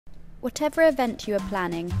Whatever event you are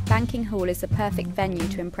planning, Banking Hall is the perfect venue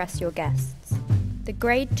to impress your guests. The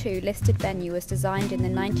Grade 2 listed venue was designed in the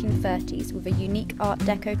 1930s with a unique Art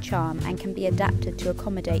Deco charm and can be adapted to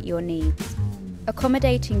accommodate your needs.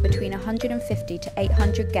 Accommodating between 150 to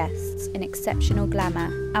 800 guests in exceptional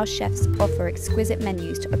glamour, our chefs offer exquisite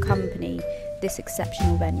menus to accompany this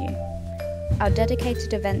exceptional venue. Our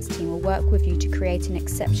dedicated events team will work with you to create an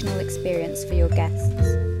exceptional experience for your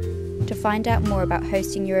guests. To find out more about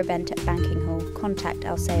hosting your event at Banking Hall, contact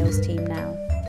our sales team now.